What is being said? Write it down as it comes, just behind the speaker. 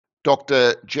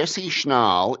Dr. Jesse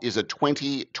Schnall is a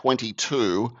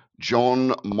 2022 John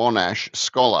Monash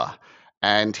Scholar,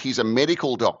 and he's a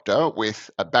medical doctor with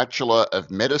a Bachelor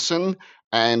of Medicine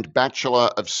and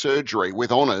Bachelor of Surgery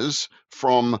with honours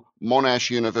from Monash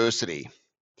University.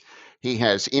 He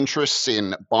has interests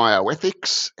in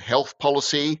bioethics, health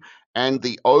policy, and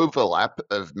the overlap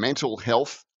of mental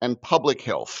health and public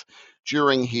health.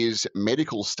 During his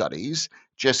medical studies,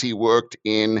 Jesse worked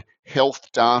in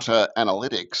health data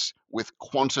analytics with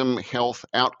quantum health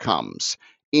outcomes,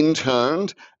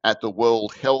 interned at the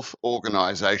World Health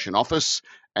Organization office,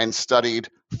 and studied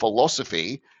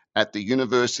philosophy at the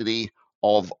University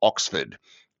of Oxford.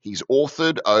 He's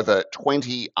authored over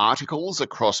 20 articles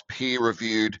across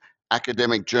peer-reviewed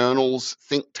academic journals,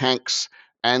 think tanks,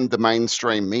 and the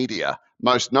mainstream media.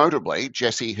 Most notably,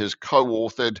 Jesse has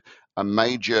co-authored a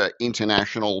major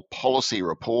international policy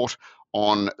report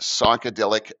on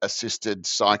psychedelic-assisted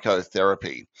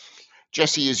psychotherapy.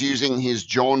 Jesse is using his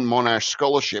John Monash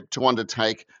Scholarship to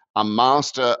undertake a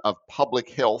Master of Public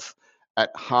Health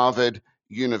at Harvard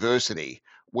University,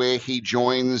 where he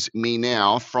joins me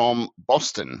now from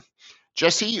Boston.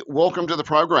 Jesse, welcome to the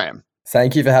program.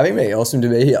 Thank you for having me. Awesome to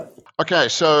be here. Okay,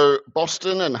 so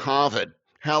Boston and Harvard,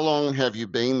 how long have you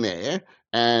been there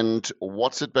and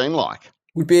what's it been like?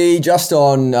 Would be just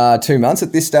on 2 months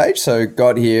at this stage. So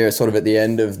got here sort of at the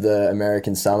end of the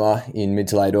American summer in mid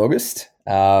to late August.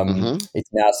 It's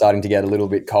now starting to get a little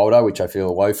bit colder, which I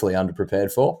feel woefully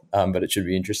underprepared for, but it should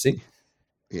be interesting.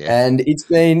 Yeah. And it's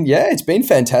been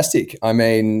fantastic. I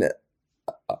mean,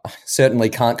 certainly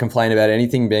can't complain about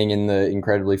anything, being in the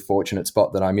incredibly fortunate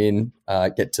spot that I'm in.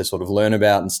 Get to sort of learn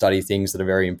about and study things that are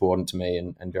very important to me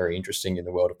and very interesting in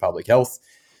the world of public health.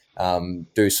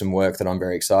 Do some work that I'm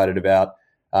very excited about,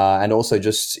 and also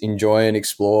just enjoy and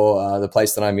explore the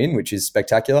place that I'm in, which is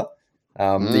spectacular.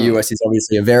 The US is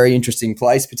obviously a very interesting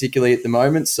place, particularly at the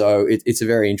moment. So it's a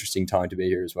very interesting time to be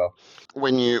here as well.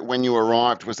 When you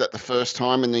arrived, was that the first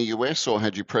time in the US or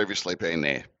had you previously been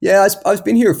there? Yeah, I've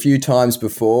been here a few times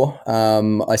before.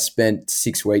 I spent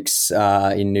 6 weeks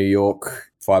in New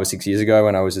York 5 or 6 years ago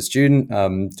when I was a student,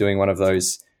 doing one of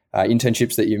those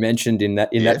internships that you mentioned in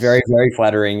that very, very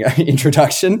flattering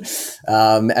introduction,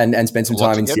 and spent some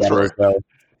time in Seattle as well.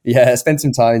 Yeah, I spent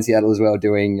some time in Seattle as well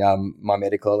doing my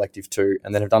medical elective too,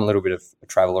 and then I've done a little bit of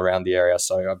travel around the area.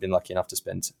 So I've been lucky enough to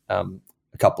spend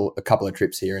a couple of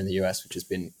trips here in the US, which has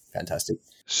been fantastic.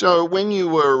 So when you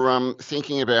were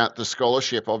thinking about the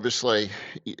scholarship, obviously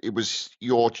it was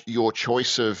your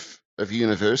choice of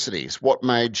universities. What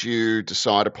made you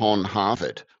decide upon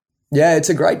Harvard? Yeah, it's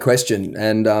a great question,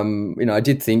 and I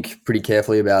did think pretty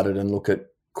carefully about it and look at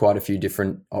quite a few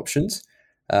different options.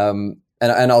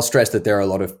 And I'll stress that there are a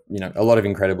lot of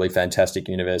incredibly fantastic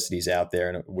universities out there,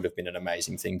 and it would have been an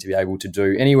amazing thing to be able to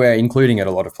do anywhere, including at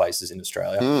a lot of places in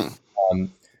Australia.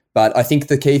 But I think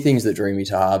the key things that drew me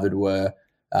to Harvard were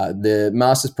the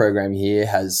master's program here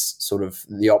has sort of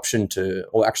the option to,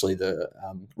 or actually the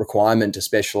requirement to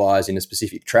specialise in a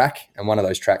specific track, and one of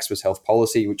those tracks was health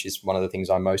policy, which is one of the things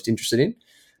I'm most interested in.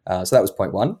 So that was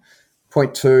point one.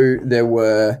 Point two, there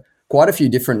were quite a few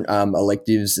different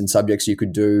electives and subjects you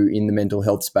could do in the mental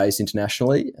health space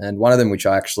internationally. And one of them, which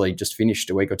I actually just finished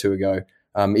a week or two ago,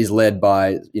 is led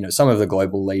by some of the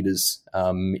global leaders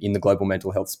in the global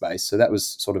mental health space. So that was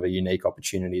sort of a unique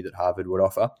opportunity that Harvard would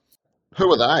offer. Who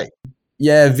are they?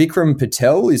 Yeah, Vikram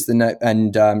Patel is and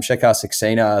Shekhar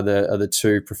Saxena are the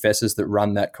two professors that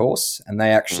run that course. And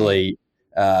they actually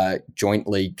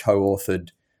jointly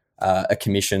co-authored a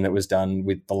commission that was done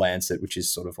with The Lancet, which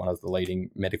is sort of one of the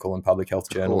leading medical and public health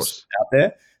journals out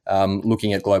there,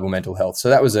 looking at global mental health. So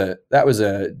that was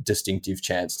a distinctive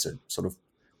chance to sort of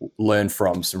learn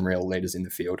from some real leaders in the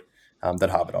field that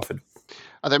Harvard offered.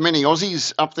 Are there many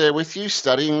Aussies up there with you,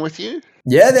 studying with you?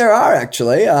 Yeah, there are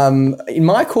actually. In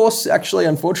my course, actually,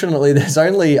 unfortunately, there's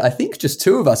only, I think, just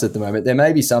 2 of us at the moment. There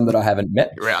may be some that I haven't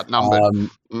met. You're outnumbered.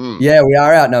 Yeah, we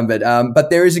are outnumbered. But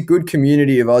there is a good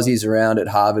community of Aussies around at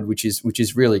Harvard, which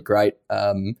is really great.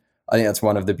 I think that's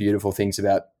one of the beautiful things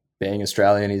about being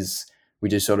Australian is we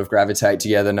just sort of gravitate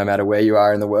together no matter where you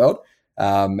are in the world.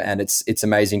 And it's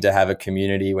amazing to have a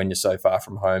community when you're so far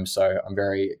from home. So I'm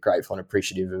very grateful and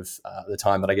appreciative of the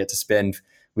time that I get to spend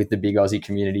with the big Aussie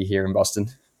community here in Boston.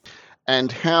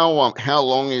 And how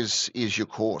long is your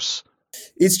course?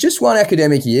 It's just 1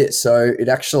 academic year, so it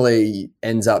actually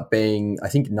ends up being, I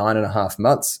think, 9.5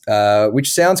 months,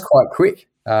 which sounds quite quick,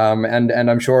 and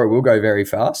I'm sure it will go very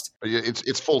fast.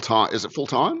 It's full time. Is it full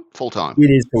time? Full time. It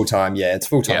is full time. Yeah, it's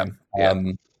full time. Yeah.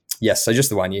 Yes, so just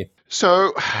the 1 year.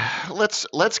 So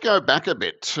let's go back a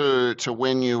bit to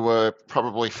when you were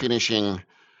probably finishing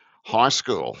high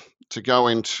school. to go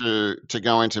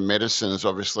into medicine is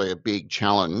obviously a big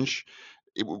challenge.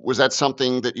 Was that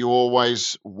something that you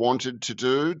always wanted to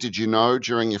do? Did you know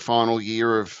during your final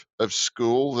year of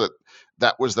school that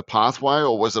that was the pathway,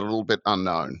 or was it a little bit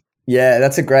unknown? Yeah,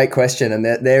 that's a great question, and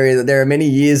there are many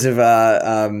years of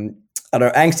I don't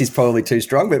know, angst is probably too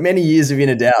strong, but many years of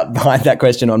inner doubt behind that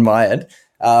question on my end.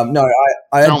 No,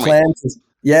 I had Tell me. planned to,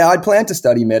 yeah, I'd planned to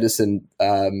study medicine.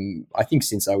 I think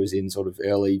since I was in sort of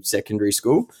early secondary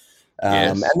school,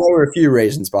 and Yes, there were a few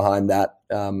reasons behind that.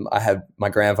 My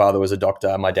grandfather was a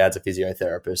doctor, my dad's a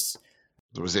physiotherapist.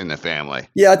 it was in the family.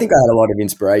 Yeah, I think I had a lot of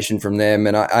inspiration from them,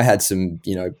 and I had some,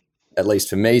 at least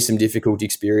for me, some difficult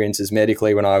experiences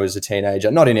medically when I was a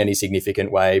teenager. Not in any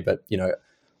significant way, but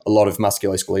a lot of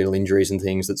musculoskeletal injuries and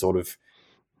things that sort of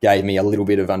gave me a little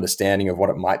bit of understanding of what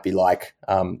it might be like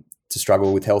to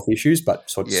struggle with health issues, but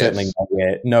certainly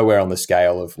Yes. nowhere on the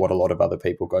scale of what a lot of other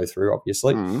people go through,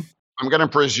 obviously. Mm. I'm going to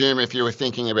presume if you were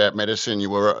thinking about medicine, you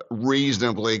were a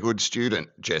reasonably good student,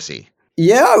 Jesse.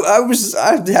 Yeah,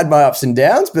 I had my ups and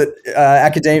downs, but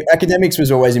academics was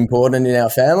always important in our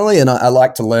family, and I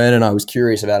like to learn, and I was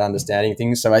curious about understanding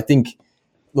things. So I think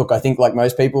like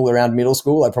most people around middle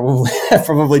school, I probably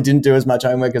probably didn't do as much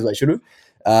homework as I should have.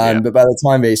 Yeah. But by the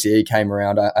time VCE came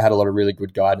around, I had a lot of really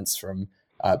good guidance from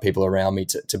people around me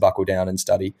to buckle down and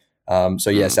study. So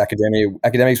yes, Mm.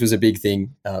 academics was a big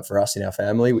thing for us in our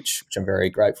family, which I'm very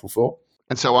grateful for.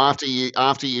 And so after year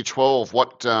 12,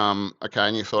 what okay,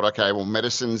 and you thought, okay, well,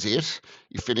 medicine's it.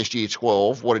 You finished year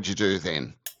 12. What did you do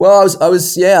then? Well,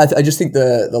 I just think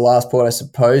the last point, I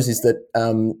suppose, is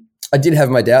that I did have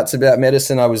my doubts about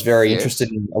medicine. I was very interested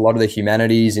Yes. in a lot of the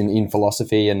humanities, in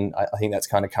philosophy, and I think that's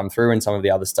kind of come through in some of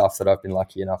the other stuff that I've been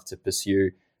lucky enough to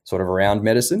pursue sort of around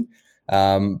medicine.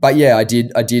 But yeah, I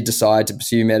did decide to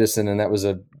pursue medicine, and that was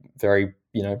a very,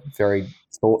 very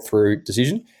thought through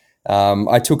decision.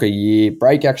 I took a year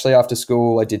break actually after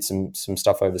school. I did some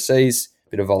stuff overseas, a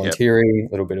bit of Yep. volunteering,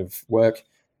 a little bit of work,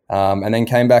 and then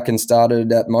came back and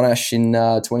started at Monash in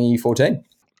 2014.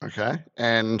 Okay.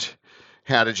 And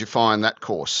how did you find that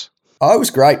course? Oh, it was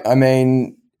great. I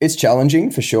mean, it's challenging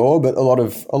for sure, but a lot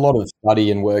of study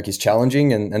and work is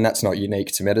challenging, and that's not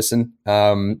unique to medicine.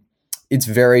 It's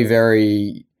very,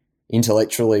 very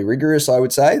intellectually rigorous, I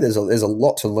would say. There's a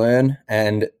lot to learn,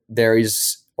 and there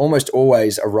is almost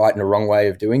always a right and a wrong way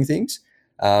of doing things,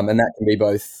 and that can be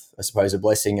both, I suppose, a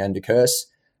blessing and a curse.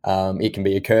 It can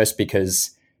be a curse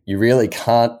because you really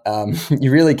can't you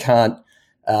really can't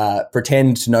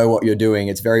pretend to know what you're doing.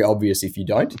 It's very obvious if you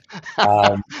don't.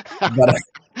 Um, but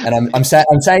and I'm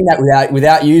saying that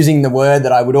without using the word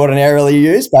that I would ordinarily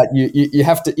use, but you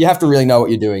have to really know what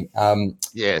you're doing. And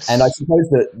I Yes. suppose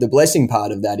that the blessing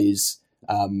part of that is,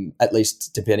 at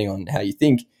least depending on how you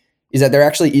think, is that there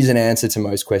actually is an answer to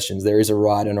most questions. There is a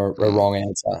right and a Mm. wrong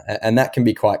answer, and that can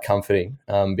be quite comforting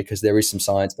because there is some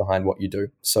science behind what you do.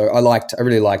 So I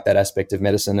really liked that aspect of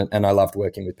medicine, and I loved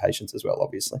working with patients as well,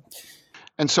 obviously.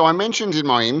 And so I mentioned in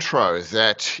my intro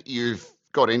that you've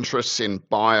got interests in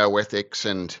bioethics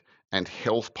and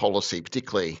health policy,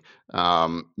 particularly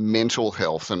mental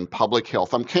health and public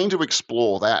health. I'm keen to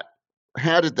explore that.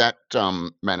 How did that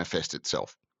manifest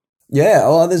itself? Yeah,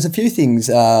 well, there's a few things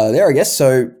there, I guess.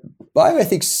 So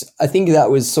bioethics, I think that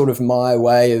was sort of my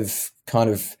way of kind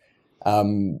of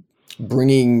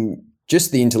bringing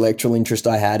just the intellectual interest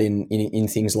I had in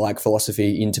things like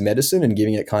philosophy into medicine and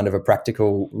giving it kind of a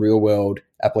practical, real world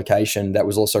application that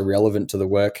was also relevant to the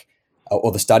work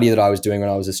or the study that I was doing when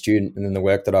I was a student, and then the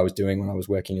work that I was doing when I was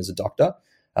working as a doctor.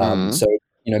 Mm. So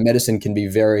medicine can be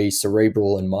very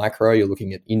cerebral and micro. You're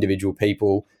looking at individual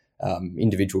people,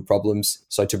 individual problems.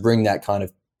 So to bring that kind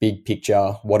of big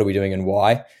picture, what are we doing and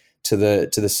why, to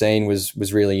the scene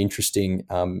was really interesting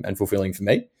and fulfilling for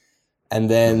me. And Hmm.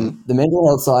 then the mental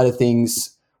health side of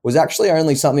things was actually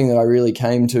only something that I really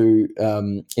came to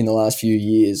in the last few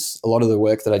years. A lot of the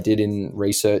work that I did in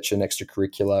research and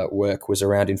extracurricular work was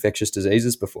around infectious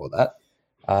diseases before that.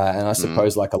 And I Mm.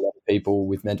 suppose, like a lot of people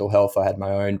with mental health, I had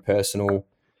my own personal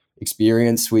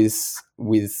experience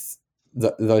with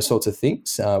those sorts of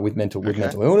things with Okay.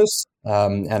 mental illness,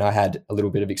 and I had a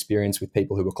little bit of experience with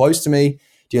people who were close to me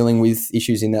dealing with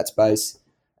issues in that space.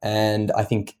 And I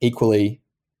think equally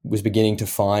was beginning to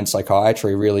find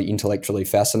psychiatry really intellectually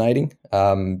fascinating.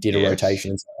 Did a Yes.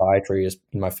 rotation in psychiatry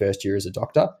in my first year as a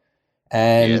doctor,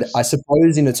 and I Yes.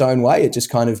 suppose in its own way, it just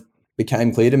kind of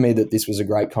became clear to me that this was a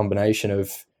great combination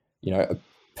of a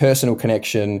personal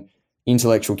connection,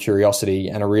 intellectual curiosity,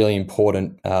 and a really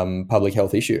important public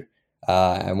health issue.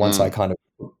 And once I Mm. kind of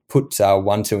put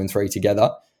 1, 2, and 3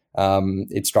 together,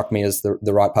 it struck me as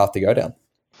the right path to go down.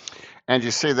 And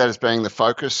you see that as being the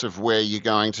focus of where you're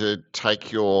going to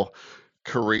take your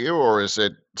career, or is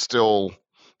it still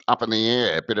up in the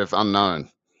air, a bit of unknown?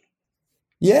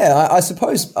 Yeah, I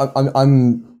suppose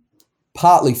I'm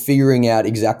partly figuring out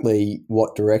exactly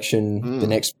what direction the Mm.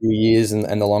 next few years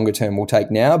and the longer term will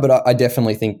take now. But I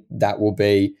definitely think that will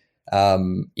be,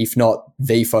 if not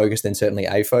the focus, then certainly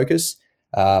a focus.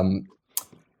 Um,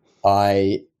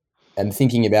 I am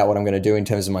thinking about what I'm going to do in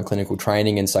terms of my clinical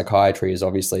training, and psychiatry is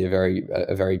obviously a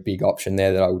very big option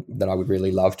there that I would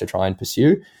really love to try and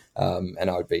pursue. And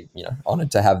I would be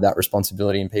honored to have that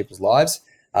responsibility in people's lives.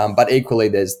 But equally,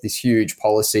 there's this huge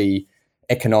policy,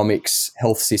 economics,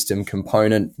 health system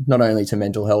component, not only to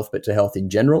mental health but to health in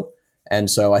general. And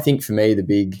so I think for me, the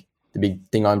big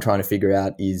thing I'm trying to figure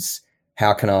out is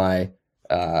how can I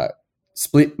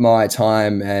split my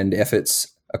time and efforts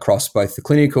across both the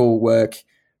clinical work,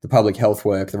 the public health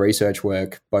work, the research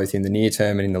work, both in the near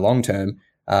term and in the long term,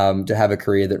 to have a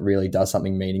career that really does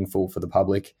something meaningful for the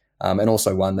public, and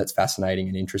also one that's fascinating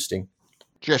and interesting.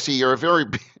 Jesse, you're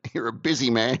a busy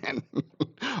man.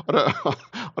 I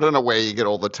don't know where you get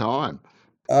all the time.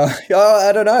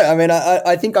 I don't know. I mean,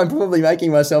 I think I'm probably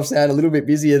making myself sound a little bit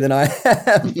busier than I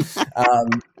am.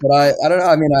 But I don't know.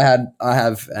 I mean, I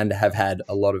have and have had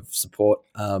a lot of support,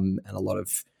 and a lot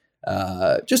of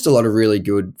just a lot of really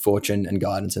good fortune and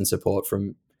guidance and support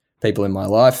from people in my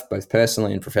life, both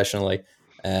personally and professionally.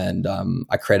 And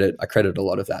I credit a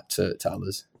lot of that to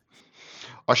others.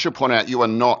 I should point out you are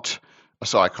not a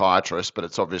psychiatrist, but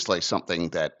it's obviously something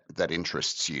that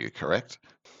interests you, correct?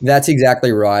 That's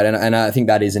exactly right, and I think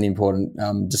that is an important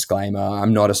disclaimer.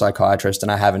 I'm not a psychiatrist,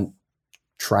 and I haven't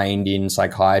trained in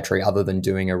psychiatry other than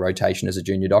doing a rotation as a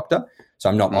junior doctor. So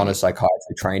I'm not on a Mm.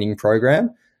 psychiatry training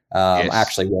program. I Yes.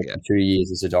 actually worked Yeah. for 2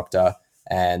 years as a doctor,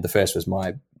 and the first was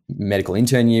my medical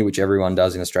intern year, which everyone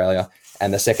does in Australia,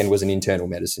 and the second was an internal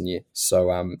medicine year.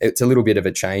 So it's a little bit of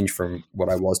a change from what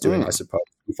I was doing, I Mm. suppose,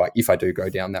 if I do go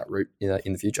down that route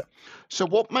in the future. So,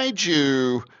 what made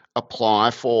you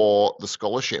apply for the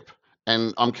scholarship?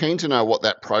 And I'm keen to know what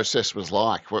that process was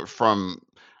like, from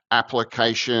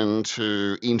application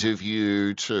to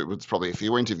interview to, well, it's probably a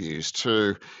few interviews,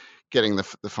 to getting the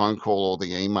phone call or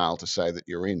the email to say that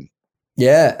you're in.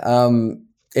 Yeah,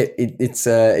 it's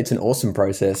an awesome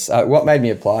process. What made me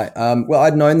apply? Well,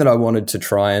 I'd known that I wanted to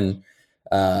try and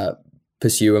uh,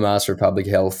 pursue a Master of Public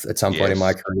Health at some point in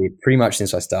my Yes. career, pretty much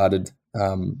since I started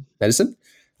medicine.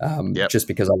 Yep. Just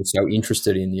because I was so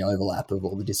interested in the overlap of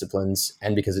all the disciplines,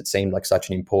 and because it seemed like such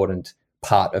an important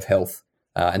part of health,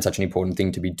 and such an important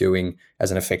thing to be doing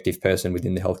as an effective person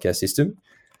within the healthcare system.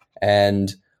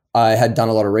 And I had done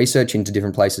a lot of research into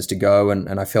different places to go,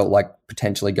 and I felt like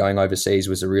potentially going overseas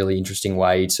was a really interesting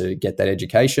way to get that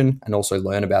education and also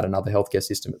learn about another healthcare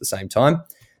system at the same time.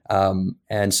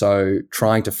 And so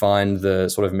trying to find the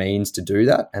sort of means to do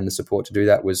that and the support to do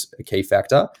that was a key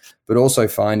factor, but also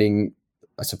finding,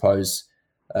 I suppose,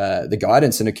 the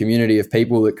guidance in a community of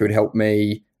people that could help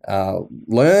me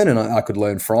learn, and I could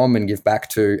learn from and give back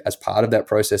to as part of that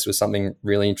process was something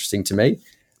really interesting to me.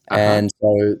 Uh-huh. And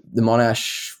so the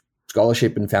Monash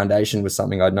Scholarship and Foundation was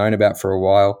something I'd known about for a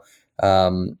while.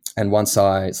 And once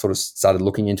I sort of started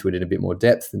looking into it in a bit more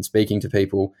depth and speaking to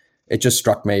people, it just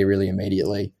struck me really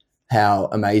immediately how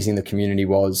amazing the community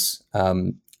was.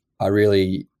 The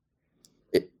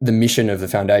mission of the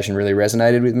foundation really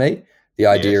resonated with me. The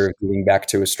idea Yes. of giving back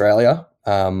to Australia,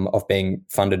 of being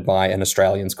funded by an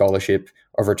Australian scholarship,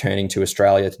 of returning to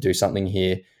Australia to do something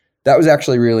here, that was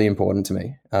actually really important to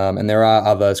me. And there are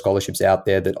other scholarships out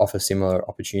there that offer similar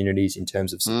opportunities in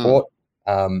terms of Mm. support,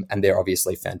 and they're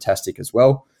obviously fantastic as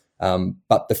well.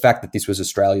 But the fact that this was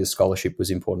Australia's scholarship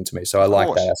was important to me, so I Of like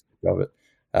that course. aspect of it.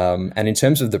 And in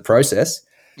terms of the process,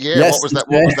 Yeah. yes, What was that?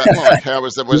 What was that like? How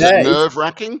was it? Was it yeah, nerve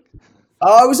wracking?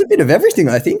 it was a bit of everything,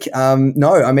 I think.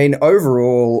 No, I mean,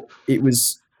 overall, it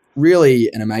was really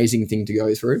an amazing thing to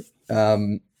go through.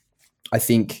 I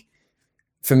think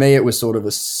for me, it was sort of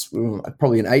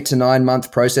probably an 8 to 9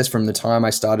 month process from the time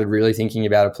I started really thinking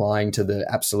about applying to the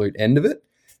absolute end of it,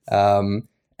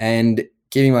 and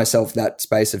giving myself that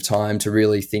space of time to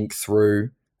really think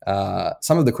through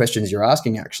some of the questions you're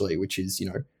asking, actually, which is,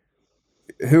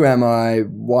 who am I?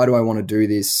 Why do I want to do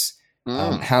this?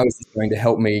 Mm. How is this going to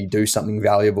help me do something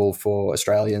valuable for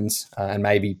Australians, and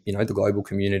maybe the global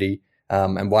community?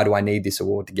 And why do I need this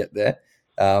award to get there?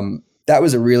 That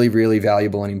was a really, really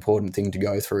valuable and important thing to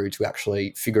go through, to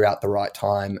actually figure out the right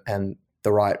time and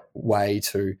the right way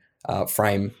to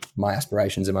frame my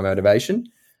aspirations and my motivation.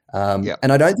 Yeah.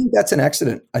 And I don't think that's an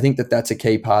accident. I think that that's a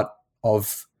key part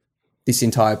of this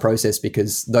entire process,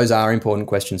 because those are important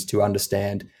questions to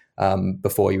understand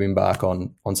before you embark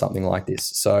on something like this.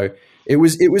 So it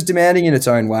was demanding in its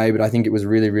own way, but I think it was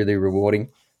really, really rewarding.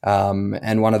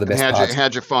 And one of the And best parts.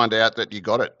 how'd you find out that you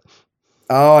got it?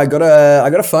 Oh, I got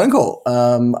a phone call.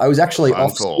 I was actually Phone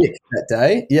off call. sick that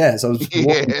day. Yeah, so I was walking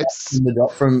back Yes.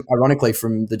 ironically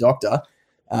from the doctor,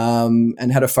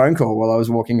 and had a phone call while I was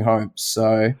walking home.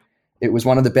 So it was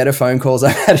one of the better phone calls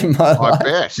I've had in my I life.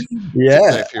 bet. Yeah,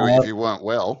 Particularly if you weren't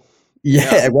well.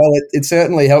 yeah. Well, it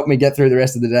certainly helped me get through the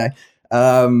rest of the day.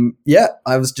 Yeah,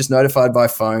 I was just notified by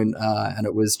phone, and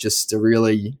it was just a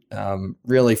really,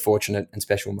 really fortunate and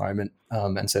special moment,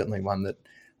 and certainly one that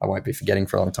I won't be forgetting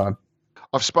for a long time.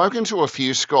 I've spoken to a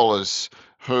few scholars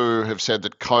who have said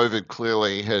that COVID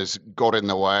clearly has got in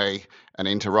the way and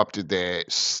interrupted their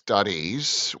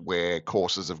studies where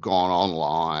courses have gone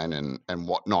online and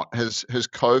whatnot. Has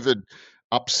COVID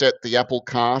upset the apple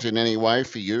cart in any way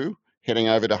for you heading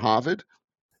over to Harvard?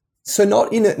 So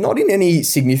not in any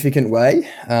significant way,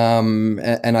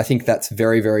 and I think that's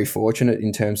very, very fortunate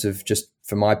in terms of just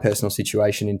for my personal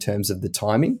situation in terms of the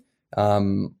timing.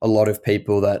 A lot of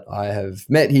people that I have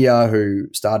met here who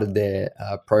started their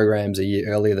programs a year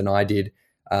earlier than I did,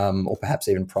 or perhaps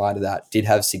even prior to that, did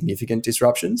have significant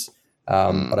disruptions.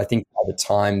 But I think by the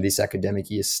time this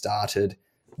academic year started,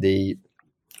 the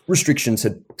restrictions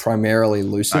had primarily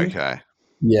loosened. Okay.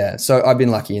 Yeah, so I've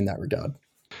been lucky in that regard.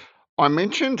 I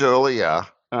mentioned earlier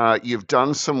you've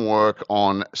done some work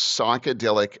on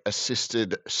psychedelic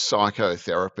assisted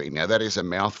psychotherapy. Now, that is a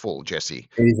mouthful, Jesse.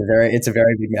 It's a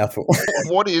very big mouthful.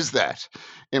 What is that?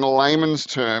 In layman's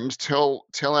terms, tell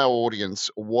our audience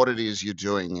what it is you're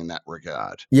doing in that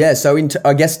regard. Yeah, so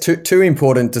I guess two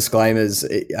important disclaimers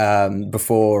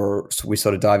before we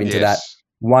sort of dive into that.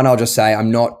 One, I'll just say I'm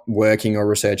not working or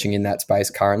researching in that space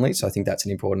currently, so I think that's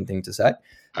an important thing to say.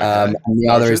 Okay. And the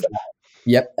other is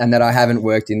and that I haven't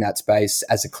worked in that space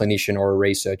as a clinician or a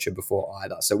researcher before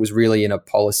either. So it was really in a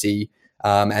policy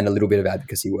and a little bit of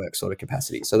advocacy work sort of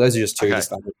capacity. So those are just two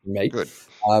disclaimers from me. Good.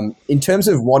 In terms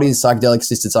of what is psychedelic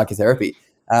assisted psychotherapy,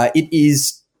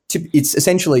 it's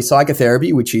essentially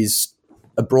psychotherapy, which is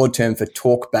a broad term for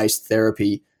talk-based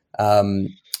therapy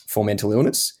for mental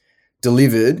illness,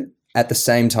 delivered at the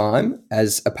same time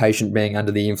as a patient being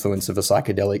under the influence of a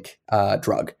psychedelic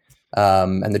drug,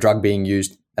 and the drug being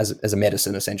used as a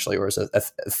medicine essentially, or as a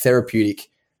therapeutic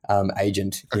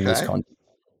agent in this context.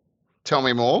 Tell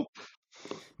me more.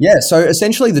 Yeah, so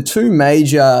essentially the two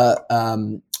major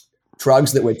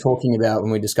drugs that we're talking about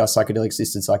when we discuss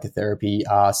psychedelic-assisted psychotherapy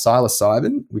are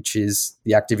psilocybin, which is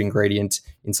the active ingredient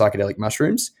in psychedelic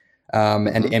mushrooms, and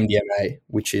MDMA,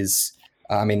 which is,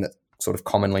 sort of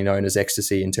commonly known as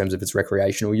ecstasy in terms of its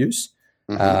recreational use.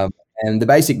 And the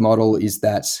basic model is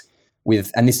that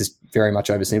and this is very much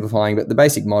oversimplifying, but the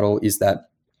basic model is that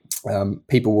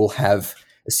people will have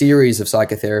a series of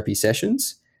psychotherapy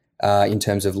sessions in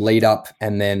terms of lead up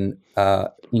and then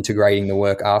integrating the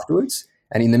work afterwards.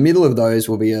 And in the middle of those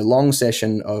will be a long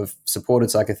session of supported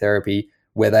psychotherapy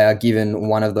where they are given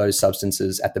one of those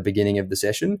substances at the beginning of the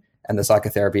session, and the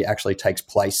psychotherapy actually takes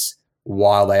place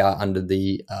while they are under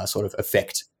the sort of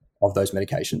effect of those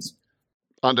medications.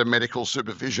 Under medical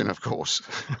supervision, of course.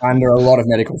 Under a lot of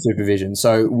medical supervision.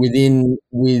 So with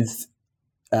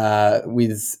a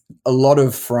lot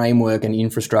of framework and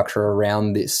infrastructure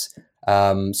around this.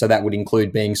 So that would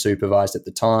include being supervised at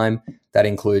the time. That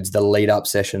includes the lead-up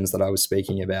sessions that I was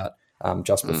speaking about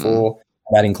just before.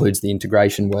 That includes the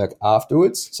integration work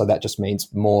afterwards. So that just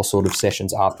means more sort of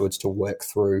sessions afterwards to work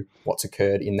through what's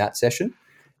occurred in that session.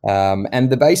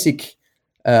 And the basic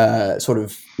sort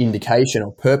of indication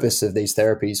or purpose of these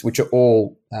therapies, which are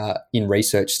all in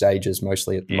research stages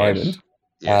mostly at the moment,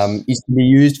 is to be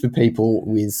used for people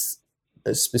with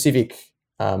a specific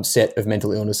set of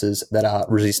mental illnesses that are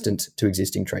resistant to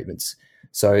existing treatments.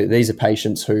 So these are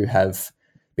patients who have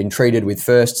been treated with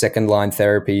first, second line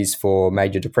therapies for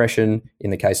major depression in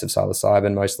the case of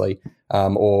psilocybin mostly,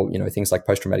 or things like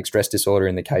post-traumatic stress disorder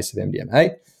in the case of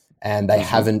MDMA, and they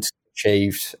haven't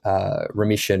achieved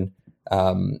remission.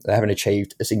 They haven't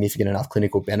achieved a significant enough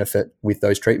clinical benefit with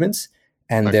those treatments,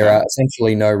 and there are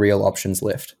essentially no real options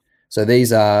left. So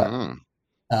these are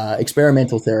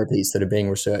experimental therapies that are being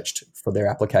researched for their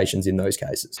applications in those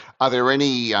cases. Are there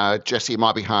any, Jesse, it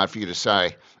might be hard for you to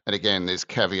say, and again, there's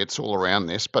caveats all around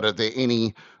this, but are there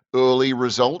any early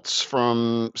results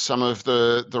from some of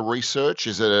the research?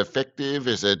 Is it effective?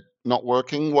 Is it not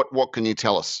working? What can you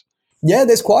tell us? Yeah,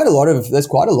 there's quite a lot of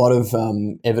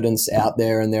evidence out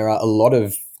there, and there are a lot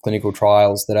of clinical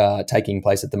trials that are taking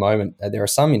place at the moment. There are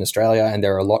some in Australia, and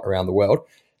there are a lot around the world.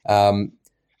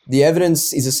 The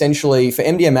evidence is essentially for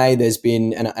MDMA. There's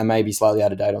been, and I may be slightly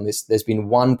out of date on this, there's been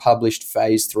one published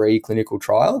phase 3 clinical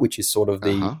trial, which is sort of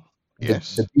the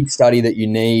Yes. big study that you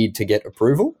need to get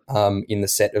approval in the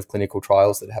set of clinical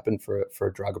trials that happen for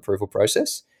a drug approval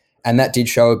process. And that did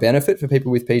show a benefit for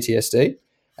people with PTSD.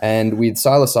 And with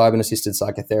psilocybin-assisted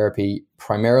psychotherapy,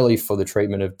 primarily for the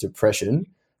treatment of depression,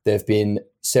 there have been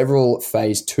several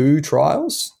phase 2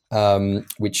 trials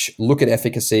which look at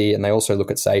efficacy, and they also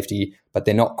look at safety, but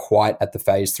they're not quite at the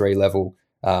phase 3 level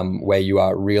where you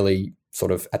are really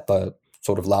sort of at the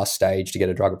sort of last stage to get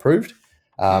a drug approved.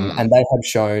 And they have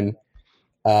shown,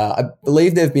 I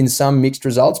believe there have been some mixed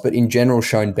results, but in general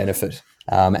shown benefit.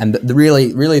 And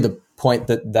really the point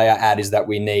that they are at is that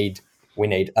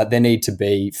there need to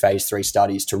be phase 3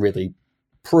 studies to really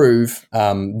prove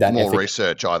that more efficacy.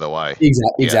 research either way.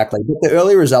 Exactly. But the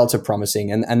early results are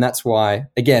promising, and that's why,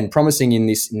 again, promising in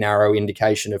this narrow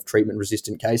indication of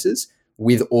treatment-resistant cases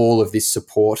with all of this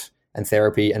support and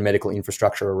therapy and medical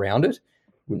infrastructure around it.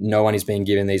 No one is being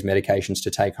given these medications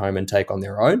to take home and take on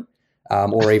their own,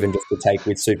 or even just to take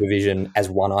with supervision as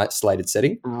one isolated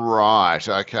setting. Right.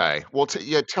 Okay. Well,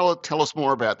 tell us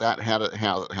more about that. How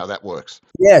that works.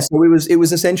 Yeah. So it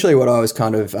was essentially what I was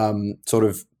kind of sort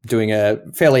of doing a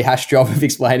fairly hash job of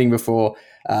explaining before.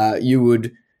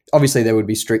 Obviously there would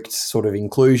be strict sort of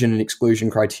inclusion and exclusion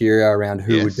criteria around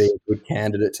who would be a good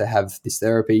candidate to have this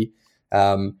therapy,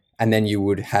 and then you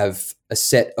would have a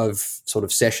set of sort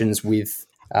of sessions with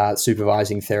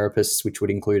supervising therapists, which would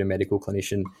include a medical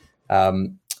clinician,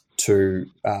 to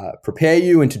prepare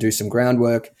you and to do some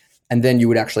groundwork. And then you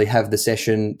would actually have the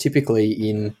session typically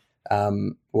in,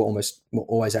 almost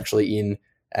always actually in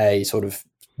a sort of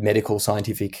medical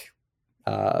scientific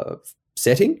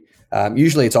setting.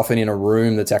 Usually it's often in a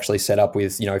room that's actually set up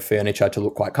with, furniture to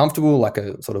look quite comfortable, like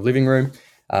a sort of living room,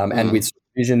 and with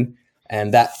supervision.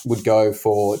 And that would go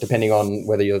for, depending on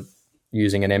whether you're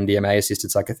using an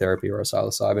MDMA-assisted psychotherapy or a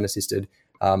psilocybin-assisted,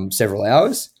 several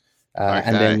hours.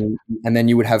 And then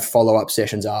you would have follow-up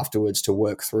sessions afterwards to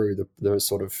work through the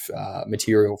sort of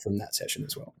material from that session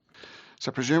as well.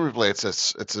 So presumably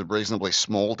it's a reasonably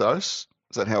small dose.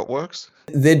 Is that how it works?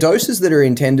 They're doses that are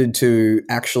intended to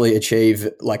actually achieve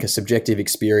like a subjective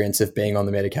experience of being on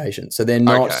the medication. So they're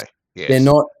not. Okay. Yes.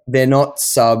 They're not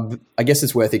sub. I guess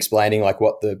it's worth explaining like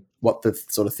what the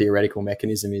sort of theoretical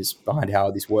mechanism is behind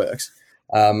how this works,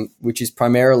 which is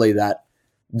primarily that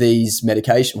these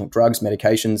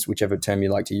medications, whichever term you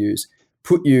like to use,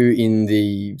 put you in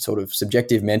the sort of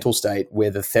subjective mental state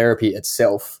where the therapy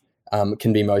itself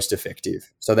can be most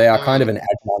effective. So they are kind of an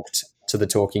adjunct to the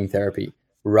talking therapy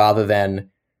rather than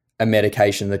a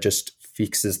medication that just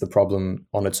fixes the problem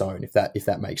on its own, if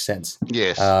that makes sense.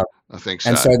 Yes, I think so.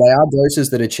 And so they are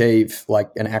doses that achieve like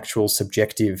an actual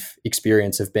subjective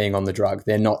experience of being on the drug.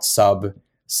 They're not sub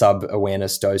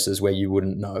awareness doses where you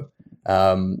wouldn't know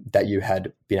that you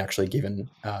had been actually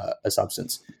given a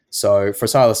substance. So for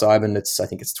psilocybin, I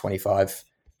think it's 25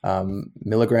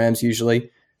 milligrams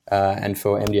usually, and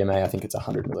for MDMA, I think it's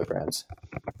 100 milligrams.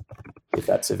 If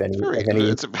that's of any,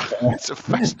 it's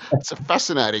a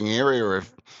fascinating area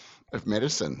of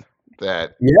medicine.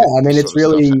 That it's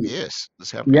really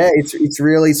it's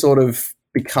really sort of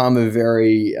become a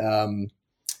very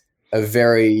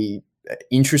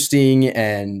interesting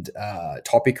and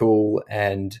topical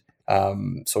and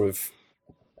sort of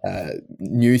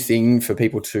new thing for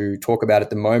people to talk about at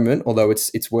the moment. Although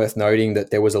it's worth noting that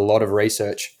there was a lot of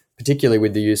research, particularly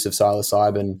with the use of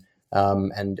psilocybin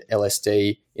and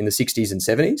LSD in the 60s and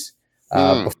 70s,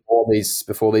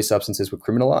 before these substances were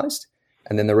criminalized.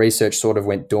 And then the research sort of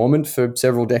went dormant for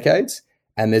several decades.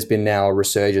 And there's been now a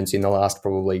resurgence in the last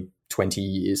probably 20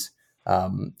 years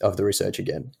of the research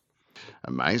again.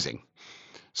 Amazing.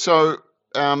 So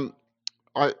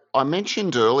I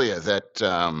mentioned earlier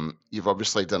that you've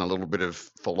obviously done a little bit of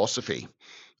philosophy.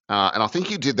 And I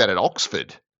think you did that at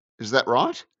Oxford. Is that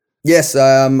right? Yes.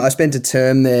 I spent a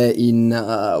term there in,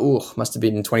 must have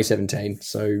been in 2017.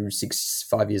 So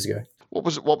 5 years ago. What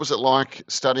was it like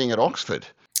studying at Oxford?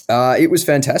 It was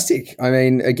fantastic. I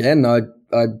mean, again, I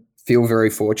feel very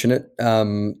fortunate.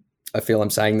 I feel I'm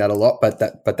saying that a lot, but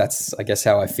that's, I guess,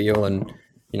 how I feel. And,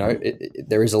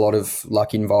 there is a lot of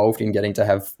luck involved in getting to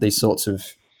have these sorts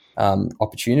of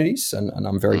opportunities. And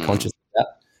I'm very conscious of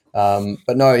that.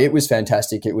 But no, it was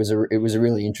fantastic. It was a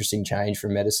really interesting change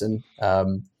from medicine.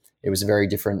 It was a very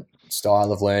different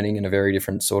style of learning and a very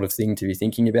different sort of thing to be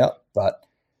thinking about. But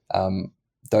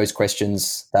those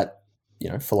questions that,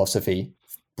 philosophy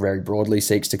very broadly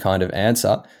seeks to kind of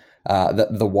answer,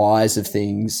 the whys of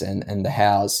things and the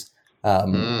hows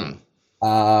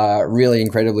are really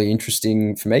incredibly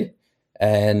interesting for me.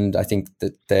 And I think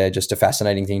that they're just a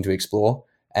fascinating thing to explore.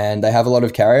 And they have a lot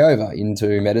of carryover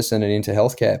into medicine and into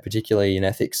healthcare, particularly in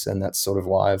ethics. And that's sort of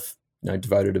why I've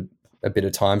devoted a bit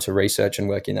of time to research and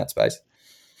work in that space.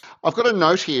 I've got a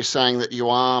note here saying that you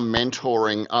are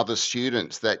mentoring other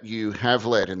students that you have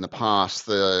led in the past,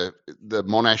 the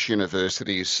Monash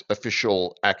University's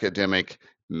official academic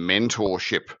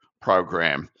mentorship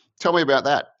program. Tell me about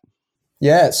that.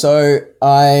 Yeah, so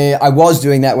I was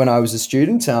doing that when I was a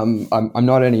student. I'm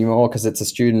not anymore because it's a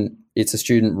student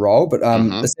role. But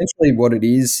essentially, what it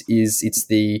is it's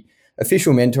the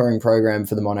official mentoring program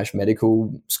for the Monash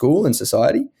Medical School and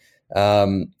Society,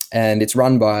 and it's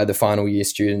run by the final year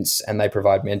students, and they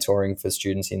provide mentoring for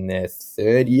students in their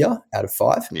third year out of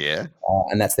 5. Yeah,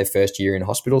 and that's their first year in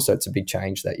hospital, so it's a big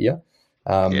change that year.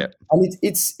 yeah. And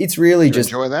it's really Did you just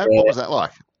enjoy that. What was that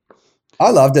like? I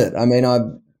loved it. I mean,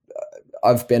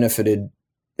 I've benefited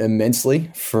immensely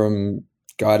from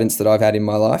guidance that I've had in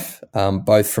my life,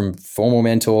 both from formal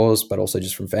mentors, but also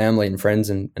just from family and friends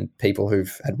and people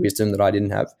who've had wisdom that I didn't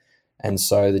have. And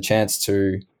so the chance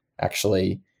to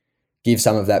actually give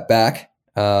some of that back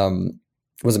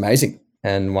was amazing,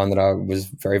 and one that I was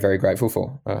very, very grateful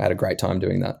for. I had a great time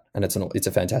doing that, and it's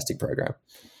a fantastic program.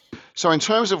 So in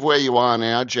terms of where you are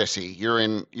now, Jesse, you're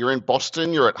in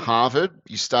Boston, you're at Harvard,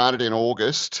 you started in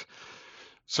August.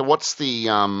 So what's the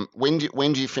when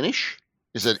do you finish?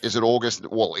 Is it August?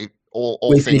 Well,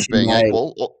 all things being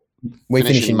equal, we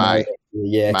finish in May.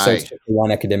 May. So it's just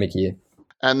 1 academic year.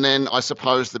 And then I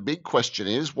suppose the big question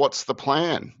is, what's the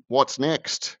plan? What's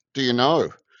next? Do you know?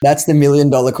 That's the $1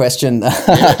 million question.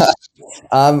 Yes.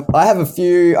 I have a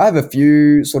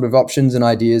few sort of options and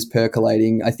ideas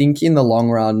percolating. I think in the long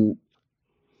run,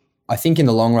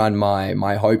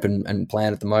 my hope and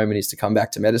plan at the moment is to come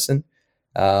back to medicine.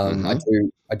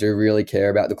 I do really care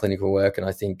about the clinical work, and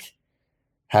I think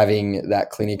having that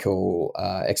clinical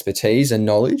expertise and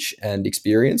knowledge and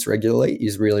experience regularly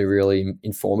is really, really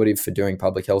informative for doing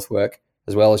public health work,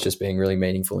 as well as just being really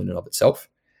meaningful in and of itself.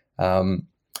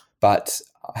 But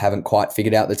I haven't quite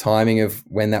figured out the timing of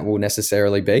when that will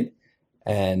necessarily be.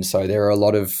 And so there are a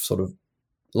lot of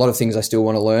things I still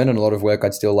want to learn, and a lot of work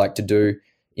I'd still like to do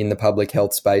in the public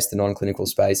health space, the non-clinical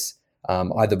space,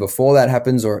 either before that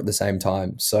happens or at the same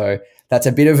time. So that's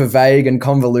a bit of a vague and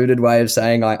convoluted way of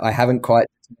saying I haven't quite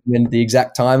determined the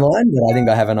exact timeline, but I think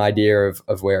I have an idea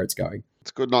of where it's going.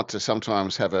 It's good not to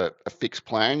sometimes have a fixed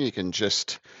plan. You can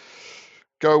just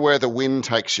go where the wind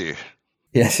takes you.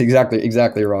 Yes,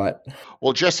 exactly right.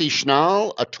 Well, Jesse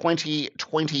Schnall, a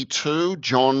 2022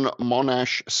 John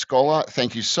Monash Scholar,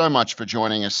 thank you so much for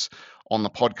joining us on the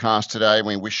podcast today.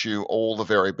 We wish you all the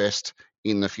very best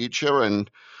in the future. And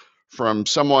from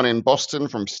someone in Boston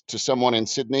to someone in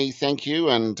Sydney, thank you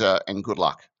and good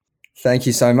luck. Thank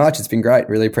you so much. It's been great.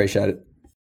 Really appreciate it.